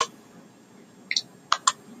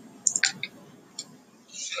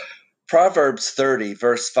Proverbs 30,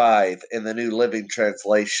 verse 5 in the New Living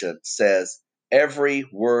Translation says, "Every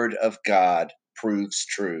word of God proves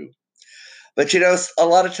true." But a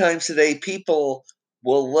lot of times today, people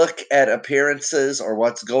will look at appearances or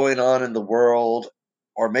what's going on in the world,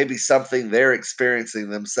 or maybe something they're experiencing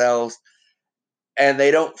themselves, and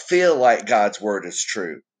they don't feel like God's word is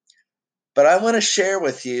true. But I want to share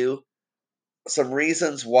with you some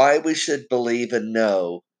reasons why we should believe and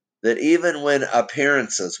know that even when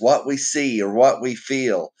appearances, what we see or what we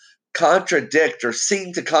feel, contradict or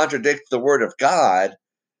seem to contradict the word of God,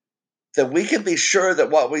 that we can be sure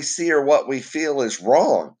that what we see or what we feel is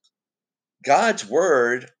wrong. God's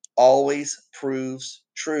word always proves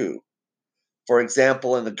true. For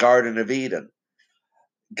example, in the Garden of Eden,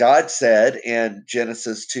 God said in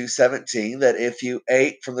Genesis 2:17 that if you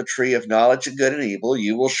ate from the tree of knowledge of good and evil,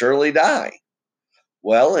 you will surely die.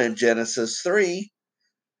 Well, in Genesis 3,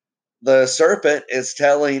 the serpent is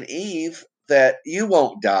telling Eve that you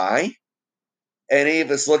won't die. And Eve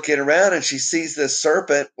is looking around and she sees this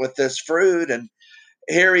serpent with this fruit, and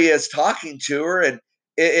here he is talking to her, and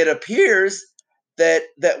it appears that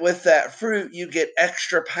with that fruit you get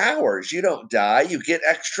extra powers. You don't die, you get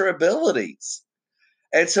extra abilities.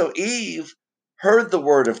 And so Eve heard the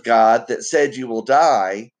word of God that said you will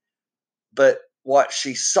die, but what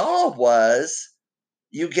she saw was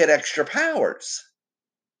you get extra powers.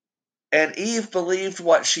 And Eve believed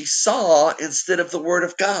what she saw instead of the word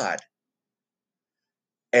of God.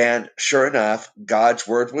 And sure enough, God's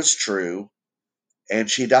word was true,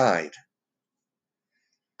 and she died.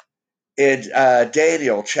 In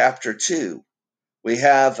Daniel chapter 2, we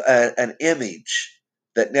have an image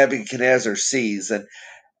that Nebuchadnezzar sees. And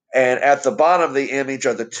at the bottom of the image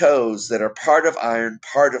are the toes that are part of iron,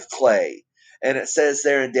 part of clay. And it says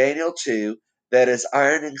there in Daniel 2 that as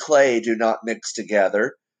iron and clay do not mix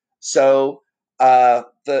together, so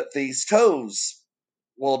these toes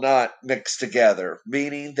will not mix together,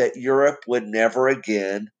 meaning that Europe would never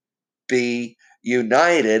again be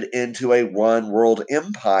united into a one world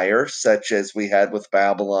empire such as we had with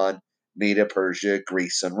Babylon, Medo Persia,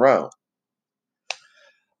 Greece, and Rome.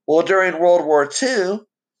 Well, during World War II,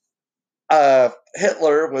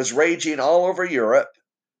 Hitler was raging all over Europe.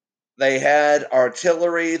 They had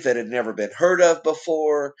artillery that had never been heard of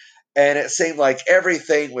before, and it seemed like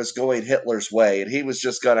everything was going Hitler's way, and he was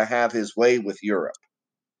just going to have his way with Europe.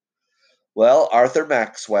 Well, Arthur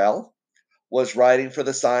Maxwell was writing for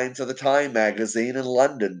the Signs of the Time magazine in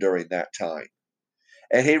London during that time.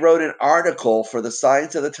 And he wrote an article for the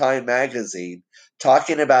Signs of the Time magazine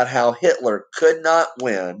talking about how Hitler could not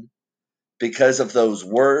win because of those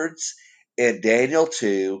words in Daniel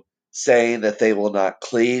 2 saying that they will not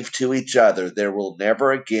cleave to each other. There will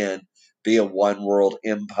never again be a one world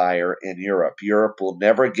empire in Europe. Europe will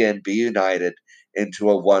never again be united into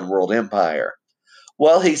a one world empire.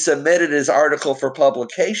 Well, he submitted his article for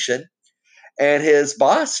publication, and his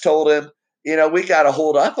boss told him, we got to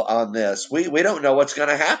hold up on this. We don't know what's going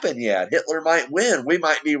to happen yet. Hitler might win. We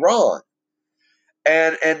might be wrong.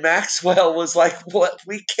 And Maxwell was like, "What?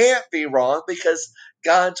 We can't be wrong because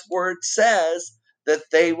God's word says that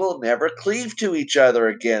they will never cleave to each other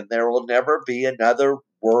again. There will never be another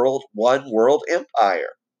one world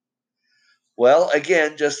empire." Well,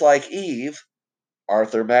 again, just like Eve,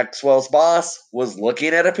 Arthur Maxwell's boss was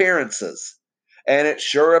looking at appearances, and it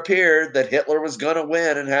sure appeared that Hitler was going to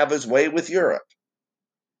win and have his way with Europe.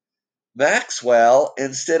 Maxwell,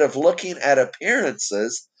 instead of looking at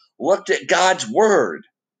appearances, looked at God's word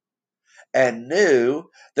and knew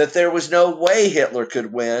that there was no way Hitler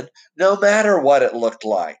could win, no matter what it looked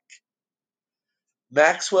like.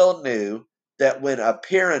 Maxwell knew that when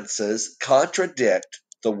appearances contradict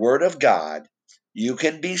the word of God, you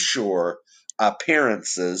can be sure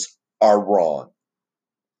appearances are wrong.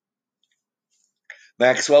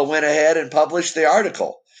 Maxwell went ahead and published the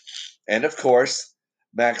article. And of course,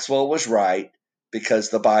 Maxwell was right because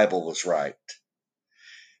the Bible was right.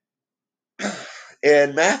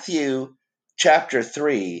 In Matthew chapter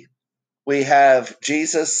 3, we have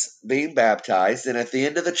Jesus being baptized, and at the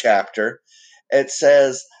end of the chapter, it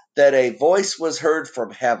says that a voice was heard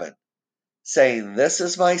from heaven saying, "This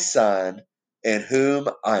is my Son, in whom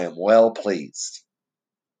I am well pleased."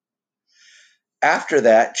 After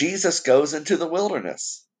that, Jesus goes into the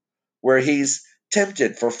wilderness, where he's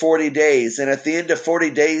tempted for 40 days, and at the end of 40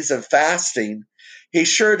 days of fasting, he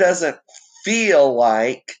sure doesn't feel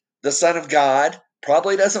like the Son of God,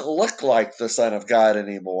 probably doesn't look like the Son of God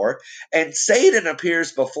anymore, and Satan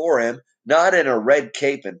appears before him, not in a red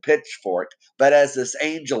cape and pitchfork, but as this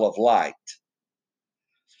angel of light,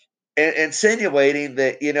 insinuating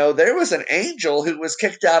that, there was an angel who was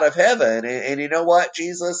kicked out of heaven, and you know what,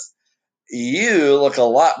 Jesus? You look a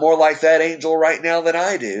lot more like that angel right now than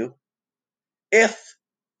I do. If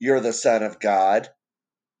you're the Son of God,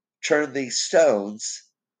 turn these stones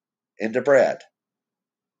into bread.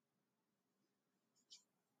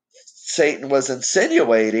 Satan was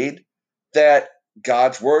insinuating that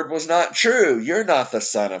God's word was not true. You're not the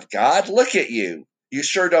Son of God. Look at you. You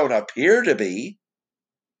sure don't appear to be.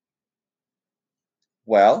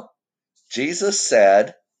 Well, Jesus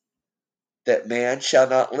said that man shall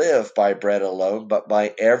not live by bread alone, but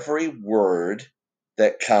by every word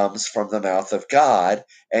that comes from the mouth of God.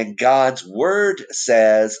 And God's word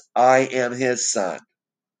says, I am his son.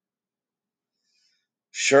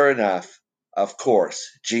 Sure enough, of course,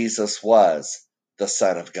 Jesus was the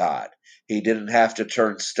Son of God. He didn't have to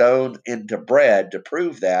turn stone into bread to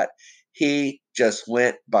prove that. He just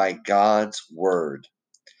went by God's word.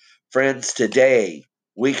 Friends, today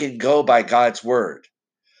we can go by God's word.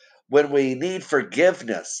 When we need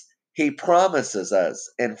forgiveness, he promises us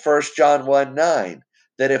in 1 John 1:9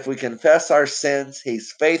 that if we confess our sins,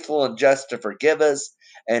 he's faithful and just to forgive us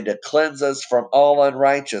and to cleanse us from all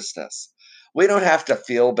unrighteousness. We don't have to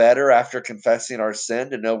feel better after confessing our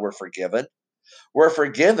sin to know we're forgiven. We're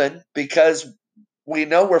forgiven because we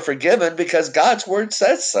know we're forgiven because God's word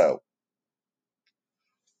says so.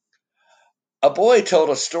 A boy told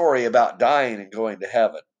a story about dying and going to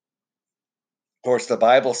heaven. Of course, the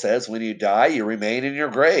Bible says when you die, you remain in your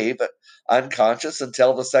grave, unconscious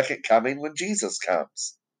until the second coming when Jesus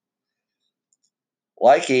comes.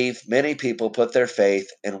 Like Eve, many people put their faith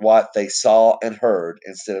in what they saw and heard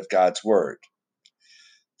instead of God's word.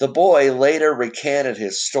 The boy later recanted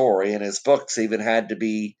his story, and his books even had to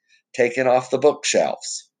be taken off the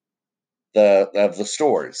bookshelves of the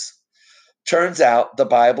stores. Turns out the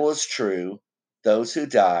Bible is true. Those who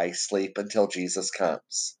die sleep until Jesus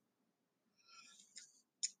comes.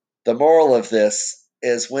 The moral of this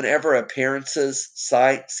is whenever appearances,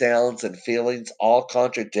 sight, sounds, and feelings all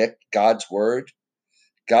contradict God's word,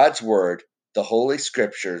 the Holy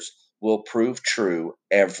Scriptures, will prove true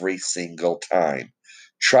every single time.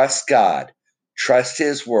 Trust God. Trust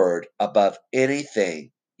His word above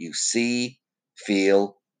anything you see,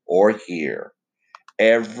 feel, or hear.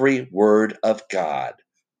 Every word of God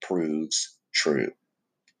proves true.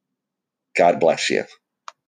 God bless you.